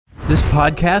This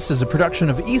podcast is a production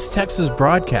of East Texas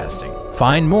Broadcasting.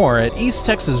 Find more at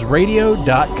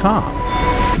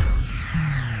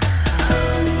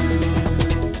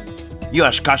easttexasradio.com.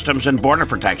 U.S. Customs and Border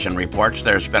Protection reports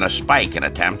there's been a spike in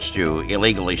attempts to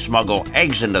illegally smuggle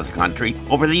eggs into the country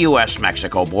over the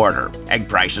U.S.-Mexico border. Egg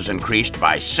prices increased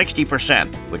by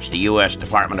 60%, which the U.S.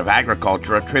 Department of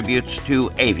Agriculture attributes to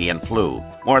avian flu.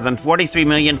 More than 43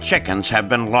 million chickens have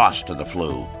been lost to the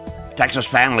flu. Texas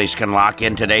families can lock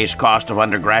in today's cost of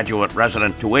undergraduate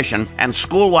resident tuition and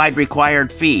school-wide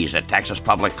required fees at Texas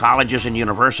public colleges and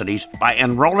universities by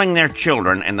enrolling their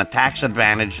children in the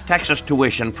tax-advantaged Texas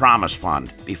Tuition Promise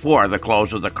Fund before the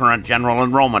close of the current general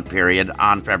enrollment period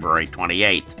on February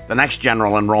 28th. The next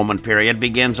general enrollment period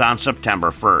begins on September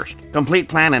 1st. Complete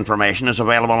plan information is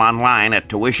available online at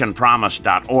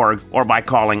tuitionpromise.org or by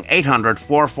calling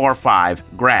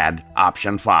 800-445-GRAD,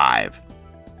 option 5.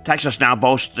 Texas now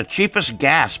boasts the cheapest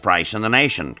gas price in the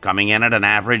nation, coming in at an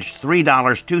average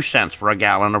 $3.02 for a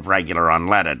gallon of regular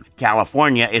unleaded.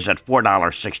 California is at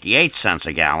 $4.68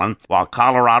 a gallon, while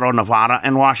Colorado, Nevada,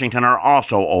 and Washington are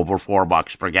also over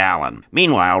 $4 per gallon.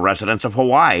 Meanwhile, residents of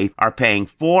Hawaii are paying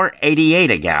 $4.88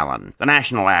 a gallon. The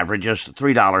national average is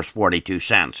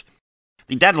 $3.42.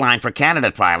 The deadline for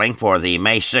candidate filing for the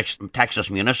May 6th Texas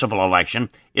municipal election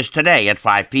is today at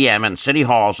 5 p.m. in city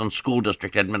halls and school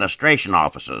district administration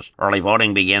offices. Early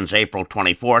voting begins April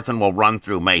 24th and will run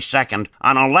through May 2nd.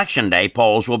 On Election Day,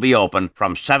 polls will be open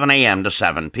from 7 a.m. to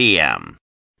 7 p.m.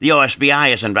 The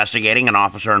OSBI is investigating an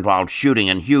officer-involved shooting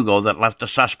in Hugo that left a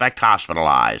suspect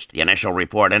hospitalized. The initial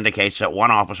report indicates that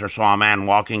one officer saw a man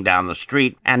walking down the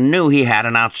street and knew he had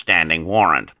an outstanding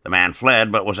warrant. The man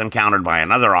fled but was encountered by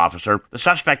another officer. The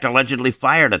suspect allegedly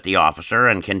fired at the officer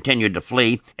and continued to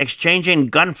flee, exchanging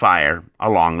gunfire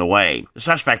along the way. The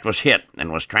suspect was hit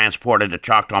and was transported to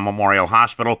Choctaw Memorial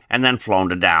Hospital and then flown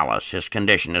to Dallas. His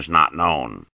condition is not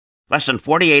known. Less than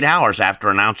 48 hours after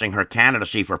announcing her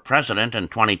candidacy for president in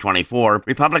 2024,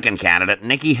 Republican candidate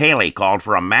Nikki Haley called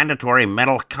for a mandatory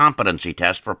mental competency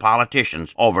test for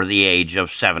politicians over the age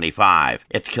of 75.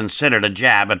 It's considered a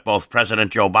jab at both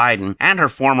President Joe Biden and her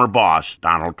former boss,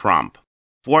 Donald Trump.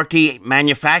 Forte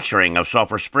Manufacturing of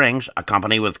Sulphur Springs, a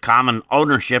company with common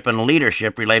ownership and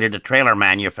leadership related to trailer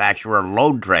manufacturer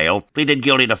Load Trail, pleaded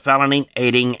guilty to felony,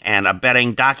 aiding, and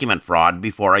abetting document fraud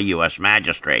before a U.S.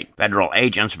 magistrate. Federal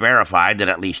agents verified that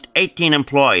at least 18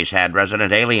 employees had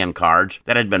resident alien cards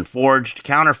that had been forged,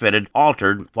 counterfeited,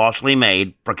 altered, falsely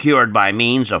made, procured by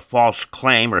means of false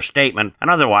claim or statement, and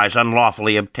otherwise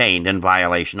unlawfully obtained in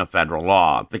violation of federal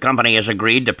law. The company has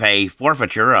agreed to pay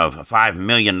forfeiture of $5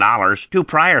 million to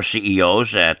prior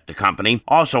CEOs at the company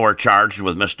also are charged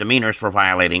with misdemeanors for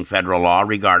violating federal law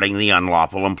regarding the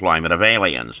unlawful employment of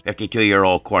aliens.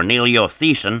 52-year-old Cornelio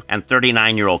Thiessen and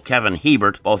 39-year-old Kevin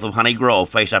Hebert, both of Honey Grove,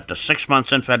 face up to 6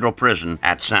 months in federal prison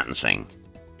at sentencing.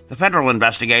 The federal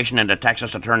investigation into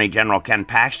Texas Attorney General Ken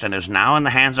Paxton is now in the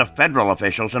hands of federal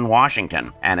officials in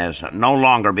Washington and is no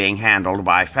longer being handled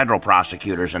by federal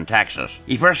prosecutors in Texas.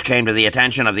 He first came to the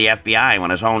attention of the FBI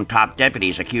when his own top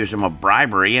deputies accused him of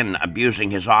bribery and abusing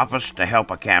his office to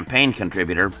help a campaign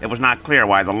contributor. It was not clear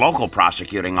why the local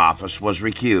prosecuting office was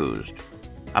recused.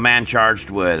 A man charged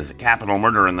with capital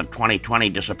murder in the 2020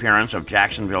 disappearance of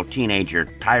Jacksonville teenager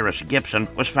Tyrus Gibson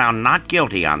was found not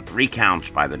guilty on 3 counts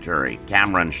by the jury.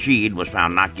 Cameron Sheed was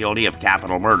found not guilty of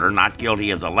capital murder, not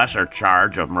guilty of the lesser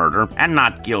charge of murder, and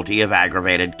not guilty of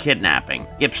aggravated kidnapping.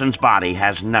 Gibson's body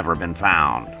has never been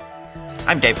found.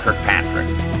 I'm Dave Kirkpatrick.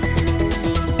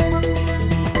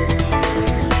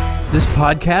 This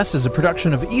podcast is a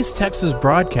production of East Texas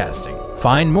Broadcasting.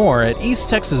 Find more at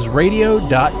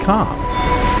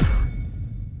easttexasradio.com.